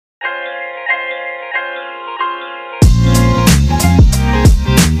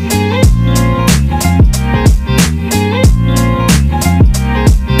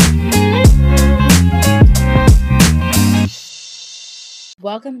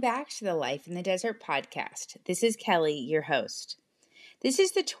Welcome back to the Life in the Desert podcast. This is Kelly, your host. This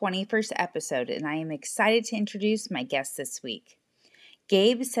is the 21st episode, and I am excited to introduce my guest this week.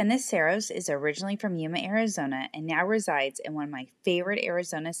 Gabe Ceniceros is originally from Yuma, Arizona, and now resides in one of my favorite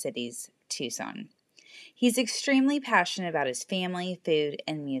Arizona cities, Tucson. He's extremely passionate about his family, food,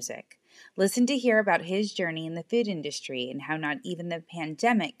 and music. Listen to hear about his journey in the food industry and how not even the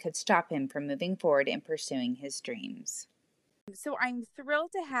pandemic could stop him from moving forward and pursuing his dreams. So I'm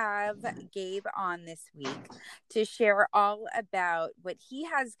thrilled to have Gabe on this week to share all about what he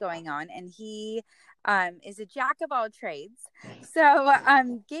has going on, and he is a jack of all trades. So,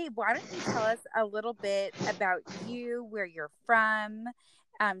 Gabe, why don't you tell us a little bit about you, where you're from,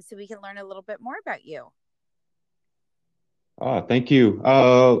 so we can learn a little bit more about you. Thank you.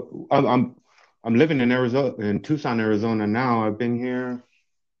 I'm living in Arizona, in Tucson, Arizona now. I've been here,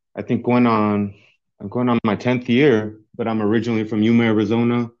 I think I'm going on my 10th year, but I'm originally from Yuma,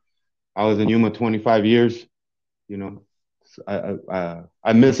 Arizona. I was in Yuma 25 years. You know,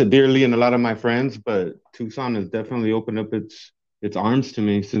 I miss it dearly and a lot of my friends, but Tucson has definitely opened up its arms to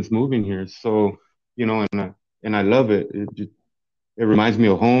me since moving here. So, and I love it. It reminds me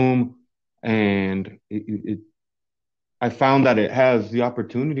of home, and I found that it has the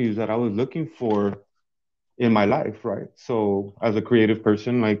opportunities that I was looking for in my life, right? So as a creative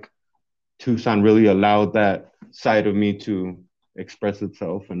person, like Tucson really allowed that side of me to express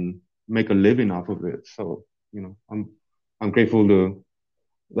itself and make a living off of it. So, I'm grateful to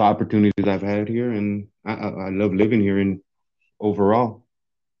the opportunities I've had here, and I love living here and overall.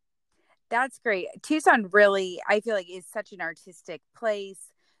 That's great. Tucson really, I feel like, is such an artistic place.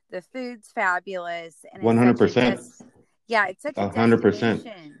 The food's fabulous, and it's such a 100%. it's such a 100%.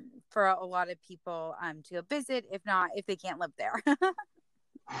 destination for a lot of people to go visit, if they can't live there.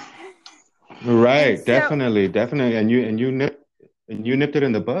 And Right, so, definitely. And you nipped it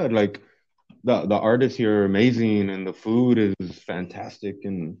in the bud. Like the artists here are amazing and the food is fantastic,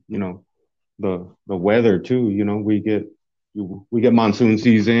 and the weather too. We get monsoon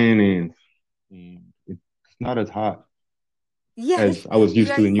season, and it's not as hot yes, as I was you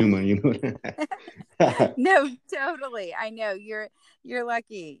used to guys, in Yuma, you know. no, totally. I know you're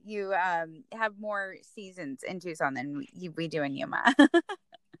lucky. You have more seasons in Tucson than we do in Yuma.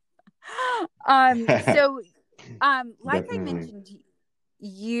 So, like I Definitely. mentioned,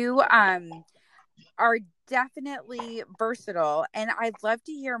 you are definitely versatile, and I'd love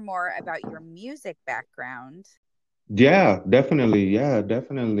to hear more about your music background. Yeah, definitely. Yeah,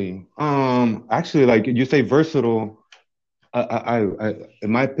 definitely. Actually, like you say, versatile. In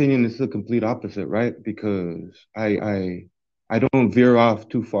my opinion, it's the complete opposite, right? Because I don't veer off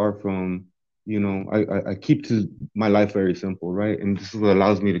too far from, I keep to my life very simple, right? And this is what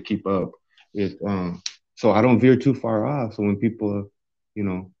allows me to keep up. So I don't veer too far off. So when people, you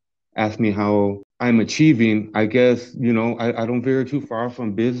know, ask me how I'm achieving, I guess, I don't veer too far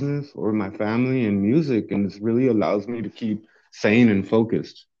from business or my family and music, and this really allows me to keep sane and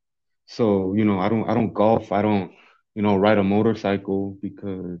focused. So, I don't golf. I don't, ride a motorcycle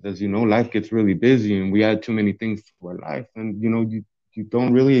because as you know, life gets really busy and we add too many things to our life. And, you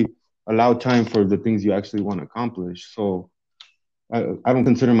don't really allow time for the things you actually want to accomplish. So I don't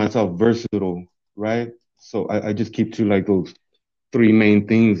consider myself versatile, right? So I just keep to like those three main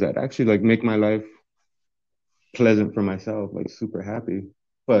things that actually like make my life pleasant for myself, like super happy.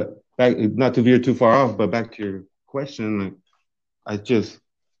 But back, not to veer too far off, but back to your question, like I just,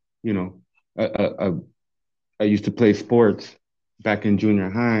 you know, I, I, I I used to play sports back in junior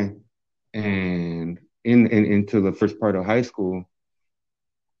high and into the first part of high school.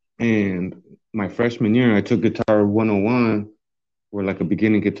 And my freshman year, I took guitar 101 or like a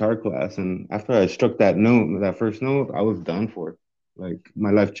beginning guitar class. And after I struck that note, that first note, I was done for. Like my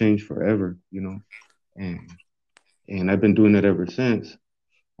life changed forever. And and I've been doing it ever since.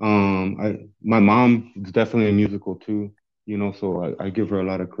 My mom is definitely musical too, so I give her a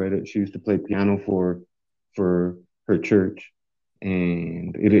lot of credit. She used to play piano for her church,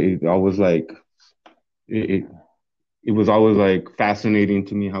 and it always like it it was always like fascinating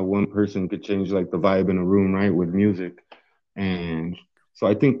to me how one person could change like the vibe in a room, right, with music. And so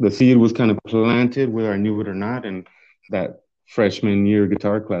I think the seed was kind of planted whether I knew it or not, and that freshman year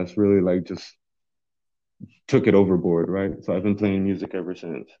guitar class really like just took it overboard, right? So I've been playing music ever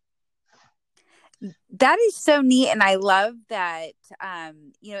since. That is so neat, and I love that.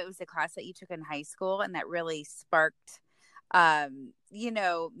 It was a class that you took in high school, and that really sparked,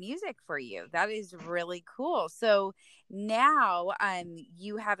 music for you. That is really cool. So now,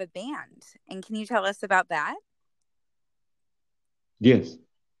 you have a band, and can you tell us about that? Yes.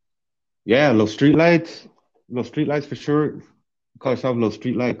 Yeah, little street lights for sure. call ourselves little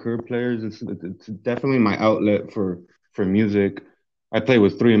streetlight curb players. It's definitely my outlet for music. I play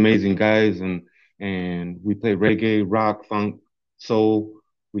with three amazing guys, and we play reggae, rock, funk, soul.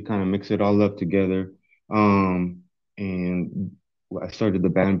 We kind of mix it all up together. Um, and I started the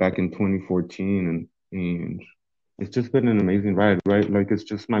band back in 2014, and it's just been an amazing ride, right? Like it's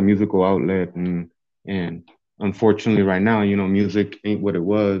just my musical outlet, and unfortunately, right now, music ain't what it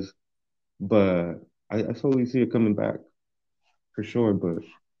was, but I slowly see it coming back for sure. But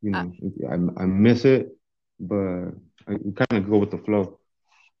Uh, I miss it, but I kind of go with the flow.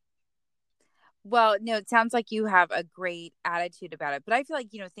 well, no, it sounds like you have a great attitude about it, but I feel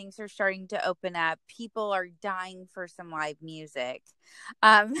like, things are starting to open up. People are dying for some live music.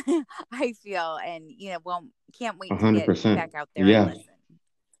 Um, I feel, and, well, can't wait to get 100%. back out there and Yeah. listen.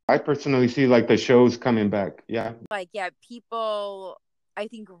 I personally see like the shows coming back. Yeah. Like, yeah, people, I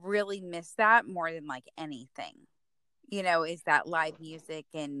think, really miss that more than like anything. Is that live music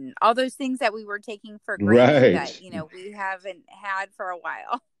and all those things that we were taking for granted that, Right. we haven't had for a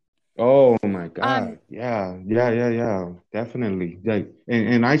while. Oh my Um, God. Yeah. Yeah. Yeah. Yeah. Definitely. Like,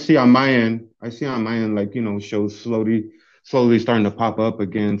 and I see on my end, like, shows slowly starting to pop up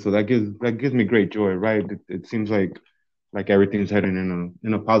again. So that gives me great joy, right? It seems like everything's heading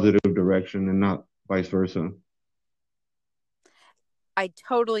in a positive direction and not vice versa. I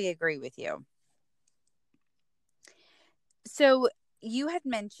totally agree with you. So you had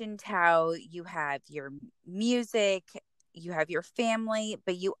mentioned how you have your music, you have your family,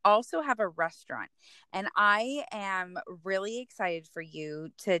 but you also have a restaurant. And I am really excited for you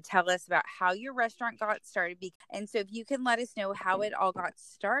to tell us about how your restaurant got started. And so if you can let us know how it all got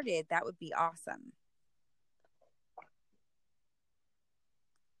started, that would be awesome.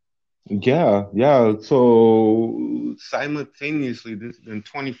 Yeah, yeah. So simultaneously, this in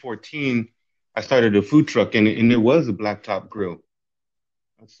 2014, I started a food truck, and it was a blacktop grill.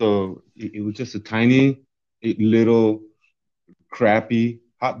 So it was just a tiny, little, crappy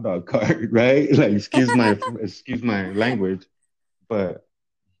hot dog cart, right? Like, excuse my language, but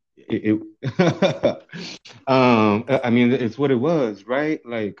I mean, it's what it was, right?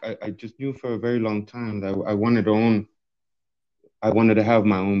 Like, I just knew for a very long time that I wanted to have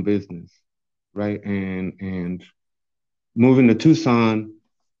my own business, right? And moving to Tucson,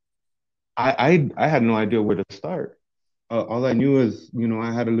 I had no idea where to start. All I knew is,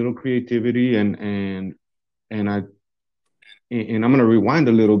 I had a little creativity, and I'm gonna rewind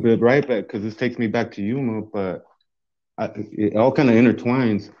a little bit, right? But because this takes me back to Yuma, but it all kind of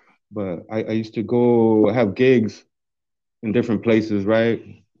intertwines. But I used to go have gigs in different places, right?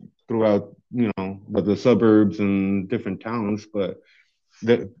 Throughout, the suburbs and different towns. But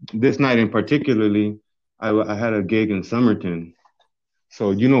this night in particularly, I had a gig in Somerton.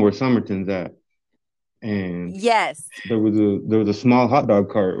 So you know where Somerton's at. And Yes. there was a small hot dog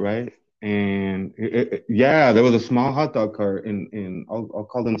cart, right? And yeah, there was a small hot dog cart, and I'll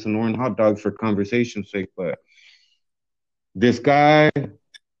call them Sonoran hot dogs for conversation's sake. But this guy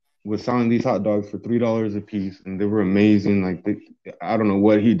was selling these hot dogs for $3 a piece, and they were amazing. Like I don't know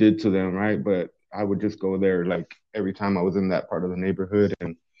what he did to them, right? But I would just go there like every time I was in that part of the neighborhood,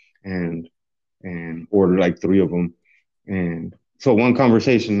 and and order like three of them. And so one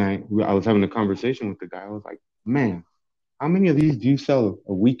conversation night, I was having a conversation with the guy. I was like, man, how many of these do you sell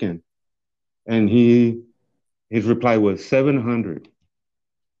a weekend? And his reply was 700.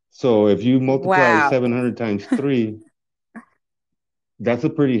 So if you multiply Wow. 700 times three, that's a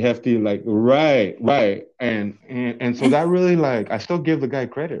pretty hefty, like, right. And so that really, like, I still give the guy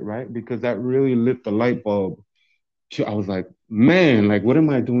credit, right? Because that really lit the light bulb. I was like, man, like, what am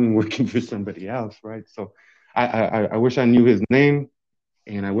I doing working for somebody else, right? So I wish I knew his name,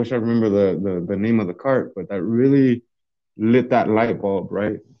 and I wish I remember the name of the cart, but that really lit that light bulb,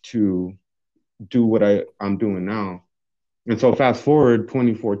 right? To do what I'm doing now. And so fast forward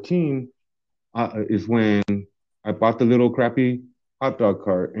 2014 is when I bought the little crappy hot dog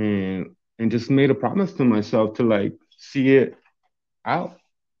cart, and just made a promise to myself to like see it out.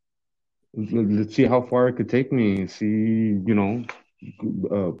 Let's see how far it could take me. See,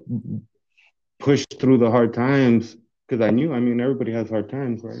 uh, push through the hard times because I knew, I mean, everybody has hard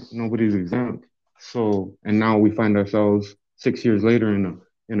times, right? Nobody's exempt. So, and now we find ourselves 6 years later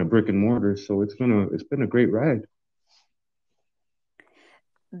in a brick and mortar. So it's been a great ride.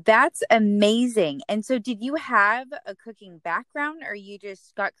 That's amazing. And so, did you have a cooking background, or you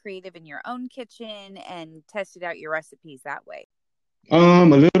just got creative in your own kitchen and tested out your recipes that way? A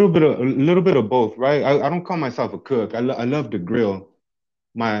little bit of both, right? I don't call myself a cook. I love to grill.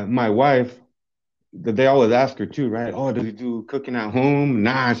 My wife, they always ask her too, right? Oh, does he do cooking at home?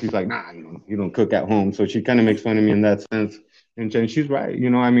 Nah, she's like, nah, you don't cook at home. So she kind of makes fun of me in that sense. And she's right.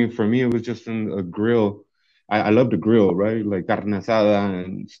 I mean, for me, it was just in a grill. I love to grill, right? Like carne asada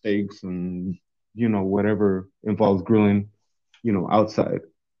and steaks and, whatever involves grilling, outside.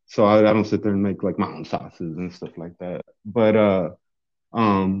 So I don't sit there and make like mountain sauces and stuff like that. But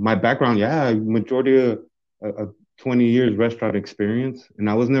my background, yeah, majority of 20 years restaurant experience, and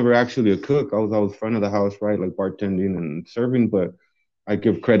I was never actually a cook. I was front of the house, right, like bartending and serving. But I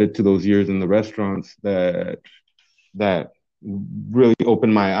give credit to those years in the restaurants that really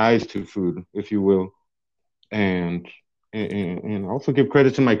opened my eyes to food, if you will, and and also give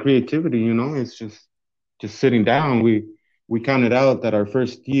credit to my creativity. It's just sitting down. We counted out that our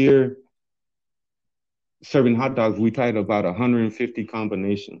first year serving hot dogs, we tried about 150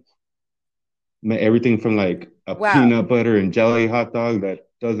 combinations. Everything from like a Wow. peanut butter and jelly hot dog that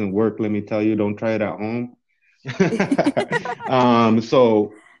doesn't work. Let me tell you, don't try it at home.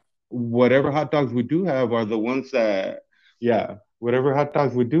 So whatever hot dogs we do have are the ones that, yeah, whatever hot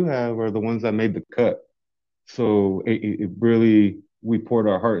dogs we do have are the ones that made the cut. So it really, we poured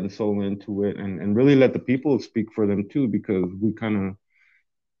our heart and soul into it, and really let the people speak for them too, because we kind of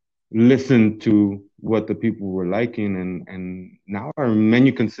listened to what the people were liking, and now our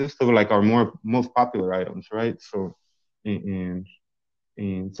menu consists of like our most popular items, right? So and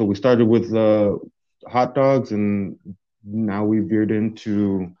and so we started with hot dogs, and now we veered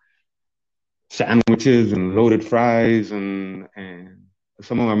into sandwiches and loaded fries, and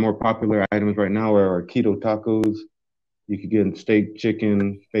some of our more popular items right now are our keto tacos. You could get steak,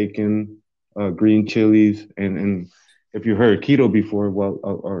 chicken, bacon, green chilies, and if you heard keto before,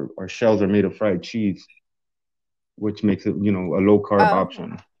 well, our shells are made of fried cheese, which makes it, a low carb Oh,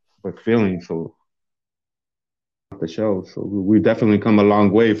 option, but filling. So the shells. So we definitely come a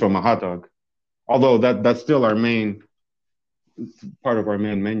long way from a hot dog. Although that's still our main part of our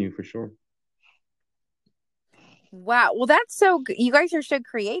main menu for sure. wow. Well, you guys are so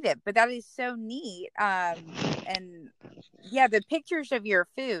creative, but that is so neat. And yeah, the pictures of your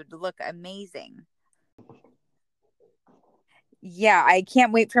food look amazing. Yeah, I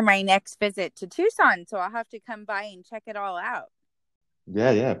can't wait for my next visit to Tucson, so I'll have to come by and check it all out.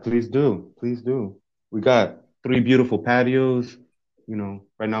 Yeah, yeah, please do. Please do. We got three beautiful patios.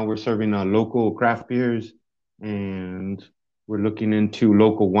 Right now we're serving local craft beers, and we're looking into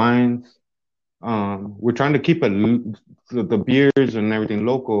local wines. We're trying to keep the beers and everything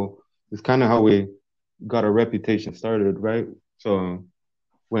local. It's kind of how we got our reputation started, right? So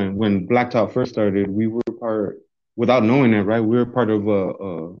when Blacktop first started, we were without knowing it, right? We were part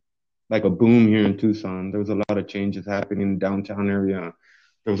of like a boom here in Tucson. There was a lot of changes happening in the downtown area.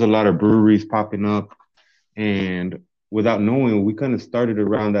 There was a lot of breweries popping up, and without knowing, we kind of started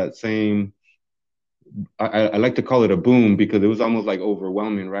around that same. I like to call it a boom because it was almost like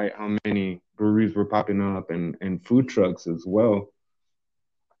overwhelming, right? How many breweries were popping up, and food trucks as well.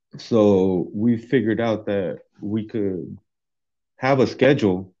 So we figured out that we could have a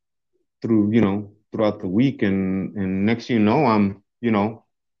schedule throughout the week, and next I'm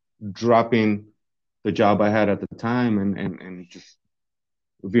dropping the job I had at the time, and just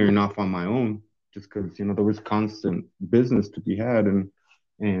veering off on my own, just because there was constant business to be had,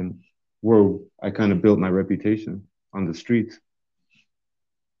 and where I kind of built my reputation on the streets.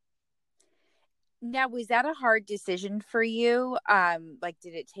 Now, was that a hard decision for you? Like,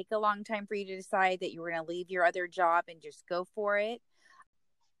 did it take a long time for you to decide that you were going to leave your other job and just go for it?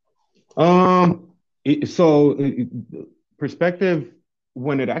 Um, so perspective,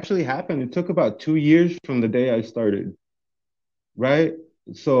 when it actually happened, it took about 2 years from the day I started, right?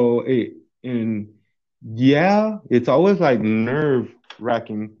 So and yeah, it's always like nerve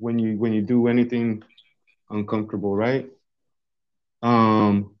wracking when you do anything uncomfortable, right?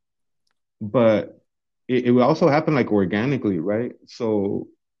 Um, but it would also happen like organically, right? So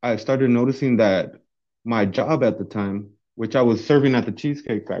I started noticing that my job at the time, which I was serving at the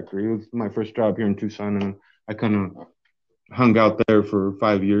Cheesecake Factory, it was my first job here in Tucson, and I kind of hung out there for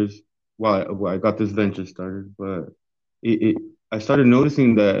 5 years while I got this venture started. But it I started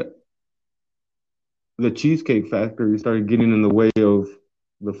noticing that the Cheesecake Factory started getting in the way of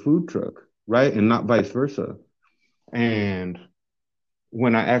the food truck, right? And not vice versa. And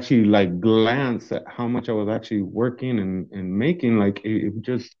when I actually like glanced at how much I was actually working and making, like it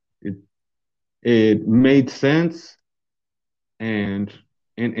made sense, and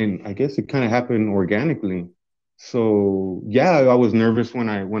and I guess it kind of happened organically. So yeah, I was nervous when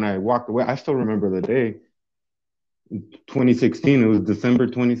I walked away. I still remember the day, 2016. It was December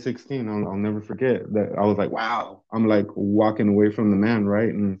 2016. I'll never forget that. I was like, wow, I'm like walking away from the man, right,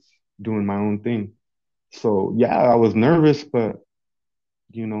 and doing my own thing. So yeah, I was nervous, but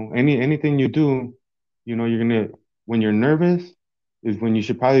anything you do, you're gonna when you're nervous is when you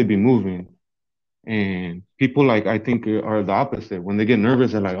should probably be moving. And people like I think are the opposite. When they get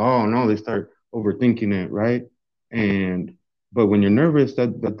nervous, they're like, oh no, they start overthinking it, right? And but when you're nervous,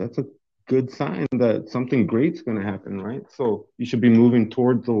 that's a good sign that something great's gonna happen, right? So you should be moving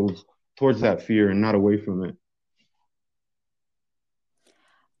towards that fear and not away from it.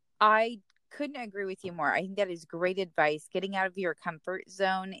 I couldn't agree with you more. I think that is great advice. Getting out of your comfort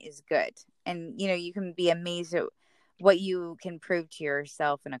zone is good. And, you can be amazed at what you can prove to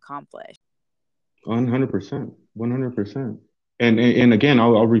yourself and accomplish. 100%, 100%. And again,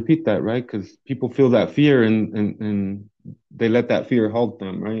 I'll repeat that, right? Because people feel that fear and they let that fear halt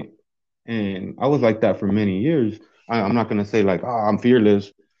them, right? And I was like that for many years. I'm not gonna say like, oh, I'm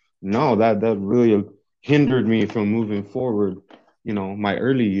fearless. No, that really hindered me from moving forward, my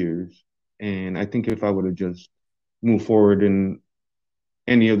early years. And I think if I would have just moved forward in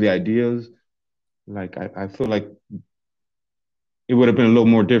any of the ideas, like I feel like it would have been a little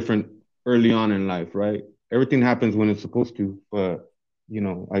more different early on in life, right? Everything happens when it's supposed to, but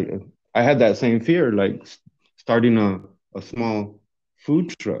I had that same fear, like starting a small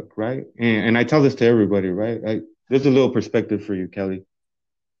food truck, right? And I tell this to everybody, right? There's a little perspective for you, Kelly.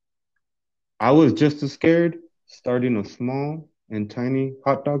 I was just as scared starting a small and tiny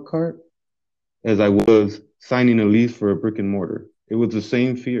hot dog cart as I was signing a lease for a brick and mortar. It was the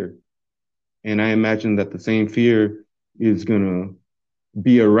same fear. And I imagine that the same fear is gonna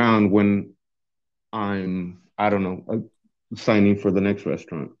be around when I don't know, signing for the next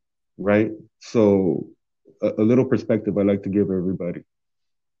restaurant, right? So a little perspective I like to give everybody.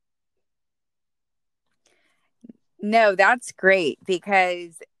 No, that's great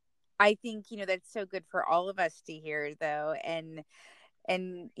because I think, that's so good for all of us to hear though. And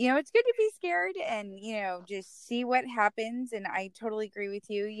it's good to be scared and just see what happens, and I totally agree with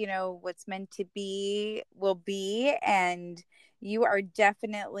you. What's meant to be will be, and you are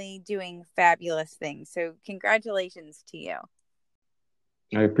definitely doing fabulous things, so congratulations to you.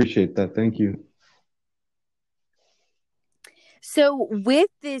 I appreciate that. Thank you. So with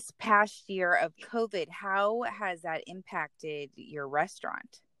this past year of COVID, how has that impacted your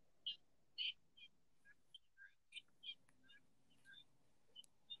restaurant?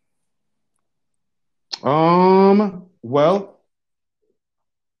 Well,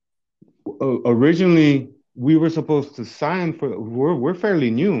 originally we were supposed to sign for, we're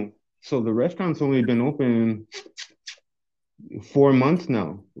fairly new. So the restaurant's only been open 4 months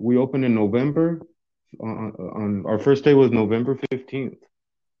now. We opened in November. On our first day was November 15th.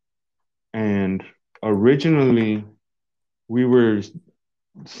 And originally we were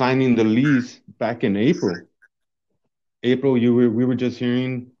signing the lease back in April. April, we were just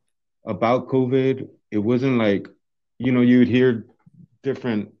hearing about COVID. It wasn't like, you'd hear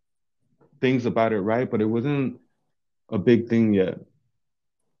different things about it, right? But it wasn't a big thing yet.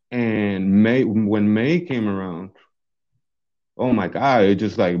 And when May came around, oh my God, it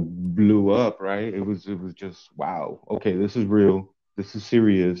just like blew up, right? It was just wow. Okay, this is real. This is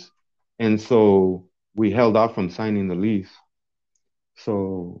serious. And so we held off from signing the lease.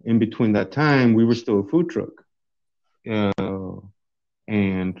 So in between that time, we were still a food truck.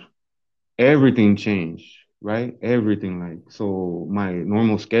 And everything changed, right? Everything, like, so my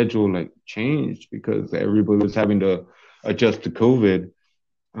normal schedule like changed because everybody was having to adjust to COVID.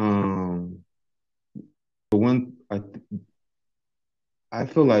 The one I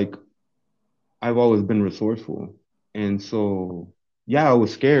feel like I've always been resourceful, and so yeah, I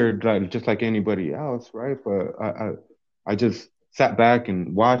was scared, like just like anybody else, right? But I just sat back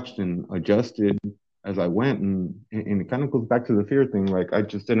and watched and adjusted as I went, and it kind of goes back to the fear thing. Like I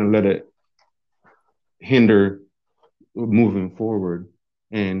just didn't let it hinder moving forward.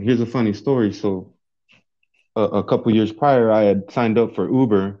 And here's a funny story. So a couple years prior, I had signed up for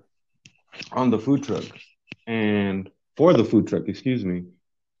Uber on the food truck and for the food truck, excuse me.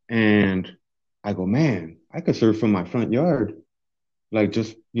 And I go, man, I could serve from my front yard, like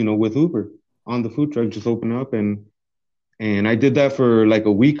just, with Uber on the food truck, just open up and I did that for like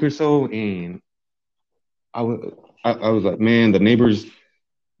a week or so. And I was, I was like, man, the neighbors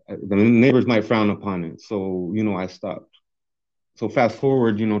might frown upon it. So, I stopped. So fast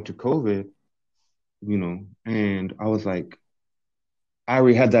forward, to COVID, and I was like, I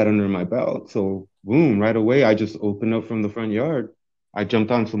already had that under my belt. So boom, right away, I just opened up from the front yard. I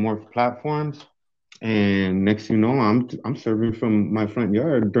jumped on some more platforms, and next thing you know, I'm serving from my front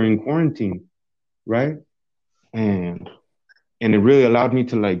yard during quarantine, right? And and it really allowed me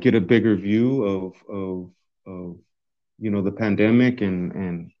to like get a bigger view of the pandemic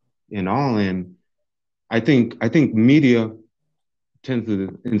and all. And I think media tend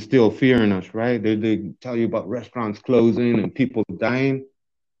to instill fear in us, right? They tell you about restaurants closing and people dying,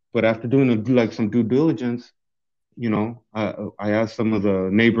 but after doing like some due diligence, I asked some of the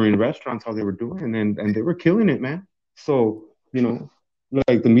neighboring restaurants how they were doing, and they were killing it, man. So,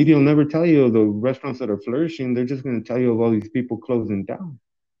 like the media will never tell you of the restaurants that are flourishing. They're just going to tell you of all these people closing down.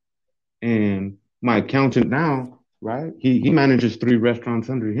 And my accountant now, right? He manages three restaurants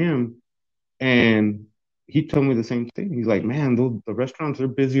under him, and he told me the same thing. He's like, man, the restaurants are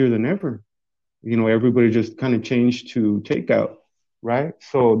busier than ever. Everybody just kind of changed to takeout, right?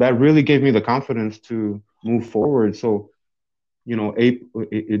 So that really gave me the confidence to move forward. So,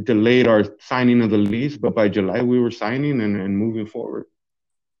 it delayed our signing of the lease, but by July we were signing and moving forward.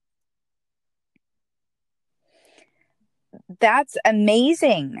 That's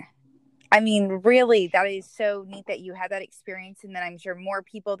amazing. I mean, really, that is so neat that you had that experience. And then I'm sure more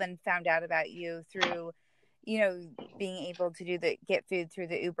people then found out about you through, being able to get food through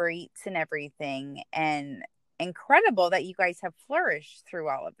the Uber Eats and everything. And incredible that you guys have flourished through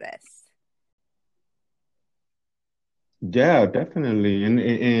all of this. Yeah, definitely.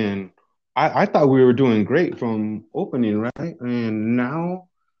 And I thought we were doing great from opening, right? And now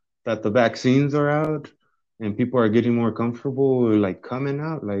that the vaccines are out and people are getting more comfortable, like coming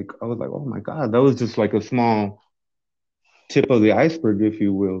out, like I was like, oh my God, that was just like a small tip of the iceberg, if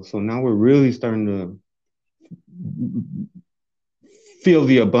you will. So now we're really starting to feel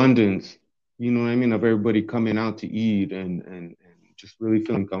the abundance, you know what I mean, of everybody coming out to eat and just really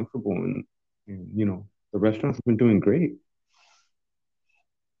feeling comfortable. And the restaurants have been doing great.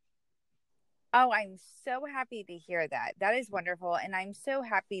 Oh, I'm so happy to hear that. That is wonderful. And I'm so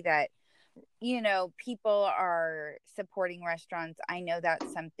happy that, people are supporting restaurants. I know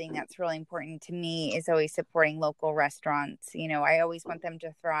that's something that's really important to me is always supporting local restaurants. I always want them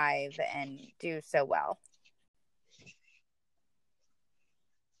to thrive and do so well.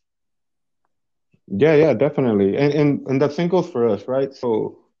 Yeah, yeah, definitely. And that same goes for us, right?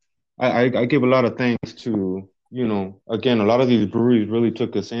 So I give a lot of thanks to, again, a lot of these breweries really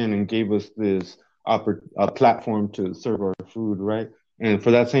took us in and gave us this a platform to serve our food, right? And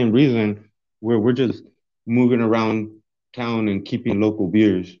for that same reason, we're just moving around town and keeping local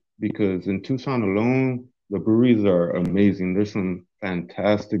beers because in Tucson alone, the breweries are amazing. There's some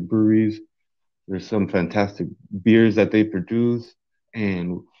fantastic breweries. There's some fantastic beers that they produce.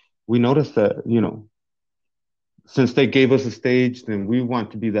 And we noticed that, since they gave us a stage, then we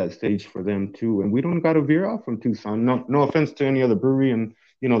want to be that stage for them too. And we don't got to veer off from Tucson. No, no offense to any other brewery, and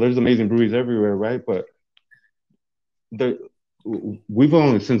there's amazing breweries everywhere, right? But the we've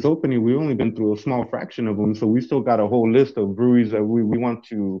only since opening, we've only been through a small fraction of them, so we still got a whole list of breweries that we want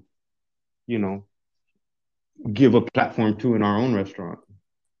to, you know, give a platform to in our own restaurant.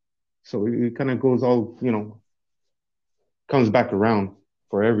 So it kind of goes all, comes back around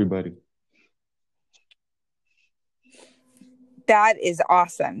for everybody. That is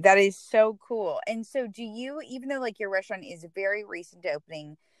awesome. That is so cool. And so do you, even though like your restaurant is very recent to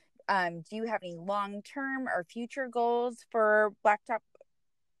opening, do you have any long-term or future goals for Blacktop?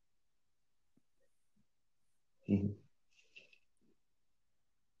 Mhm.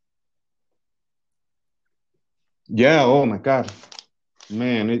 Yeah. Oh my God,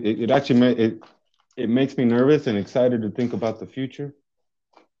 man, it actually it makes me nervous and excited to think about the future,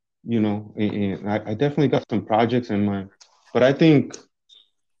 and I definitely got some projects in mind, but I think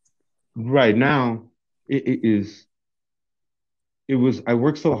right now I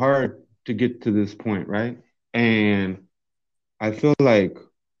worked so hard to get to this point, right? And I feel like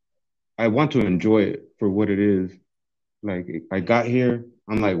I want to enjoy it for what it is. Like I got here,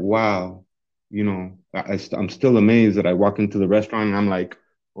 I'm like, wow, I'm still amazed that I walk into the restaurant and I'm like,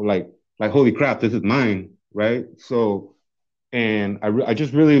 well, like holy crap, this is mine, right? So, and I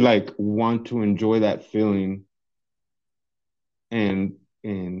just really like want to enjoy that feeling and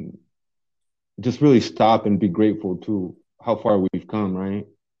just really stop and be grateful to how far we've come, right?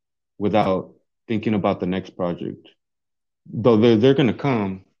 Without thinking about the next project. Though they're gonna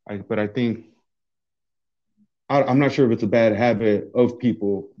come, but I think I'm not sure if it's a bad habit of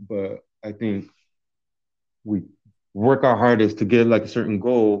people, but I think we work our hardest to get like a certain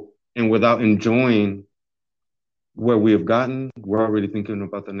goal, and without enjoying where we have gotten, we're already thinking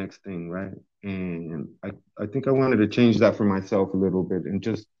about the next thing, right? And I think I wanted to change that for myself a little bit and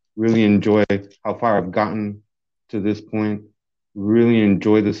just really enjoy how far I've gotten to this point, really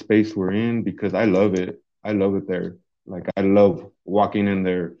enjoy the space we're in because I love it. I love it there. Like I love walking in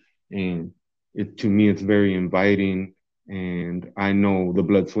there and it to me it's very inviting and I know the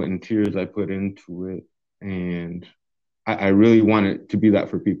blood, sweat, and tears I put into it. And I really want it to be that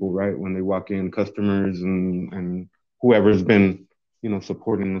for people, right? When they walk in, customers and whoever's been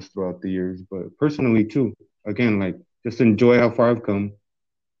supporting us throughout the years. But personally too, again, like just enjoy how far I've come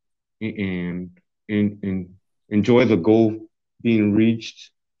and and enjoy the goal being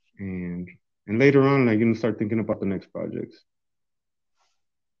reached and and later on like start thinking about the next projects.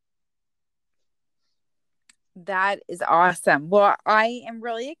 That is awesome. Well, I am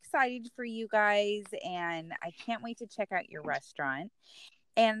really excited for you guys, and I can't wait to check out your restaurant.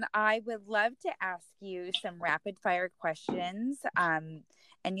 And I would love to ask you some rapid fire questions. And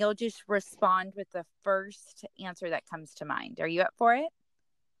you'll just respond with the first answer that comes to mind. Are you up for it?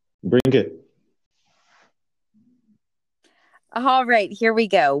 Bring it. All right, here we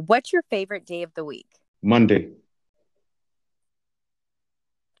go. What's your favorite day of the week? Monday.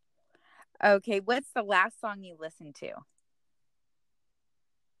 Okay, what's the last song you listened to?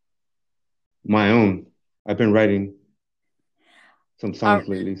 My own. I've been writing some Uh, songs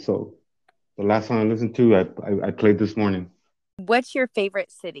lately, so the last song I listened to, I played this morning. what's your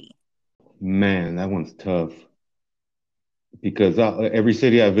favorite city? Man, that one's tough because every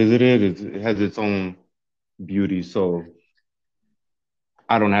city I visited it has its own beauty. So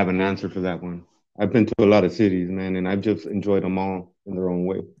I don't have an answer for that one. I've been to a lot of cities, man, and I've just enjoyed them all in their own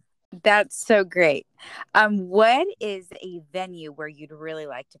way. That's so great. What is a venue where you'd really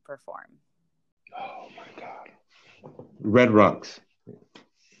like to perform? Oh my God. Red Rocks.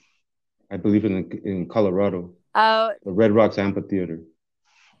 I believe in Colorado, Oh, the Red Rocks Amphitheater.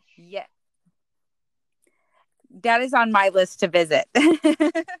 yeah, that is on my list to visit.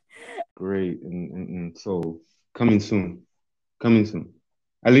 Great, and so coming soon, coming soon.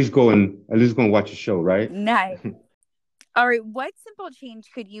 At least go and watch a show, right? Nice. All right. What simple change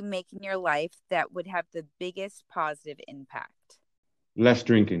could you make in your life that would have the biggest positive impact? Less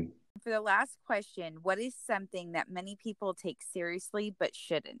drinking. For the last question, what is something that many people take seriously but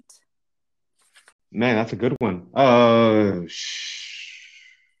shouldn't? Man, that's a good one.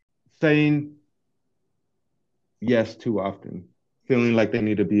 Saying yes too often, feeling like they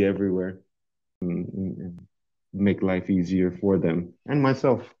need to be everywhere, and make life easier for them and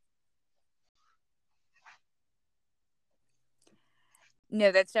myself.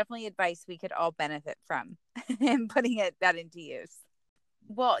 No, that's definitely advice we could all benefit from and putting that into use.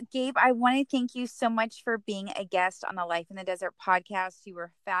 Well, Gabe, I want to thank you so much for being a guest on the Life in the Desert podcast. You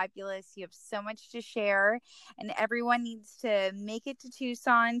were fabulous. You have so much to share, and everyone needs to make it to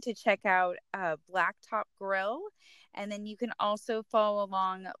Tucson to check out Blacktop Grill. And then you can also follow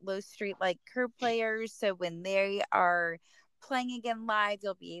along Low Street like Curb Players. So when they are playing again live,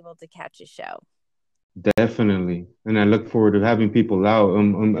 you'll be able to catch a show. Definitely, and I look forward to having people out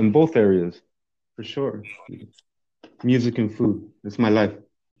in both areas for sure. Music and food. It's my life.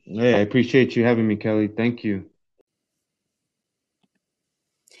 Hey, I appreciate you having me, Kelly. Thank you.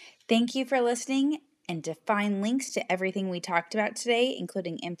 Thank you for listening. And to find links to everything we talked about today,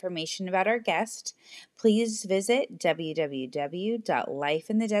 including information about our guest, please visit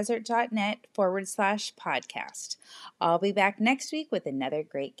www.lifeinthedesert.net/podcast. I'll be back next week with another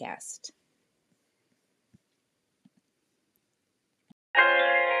great guest.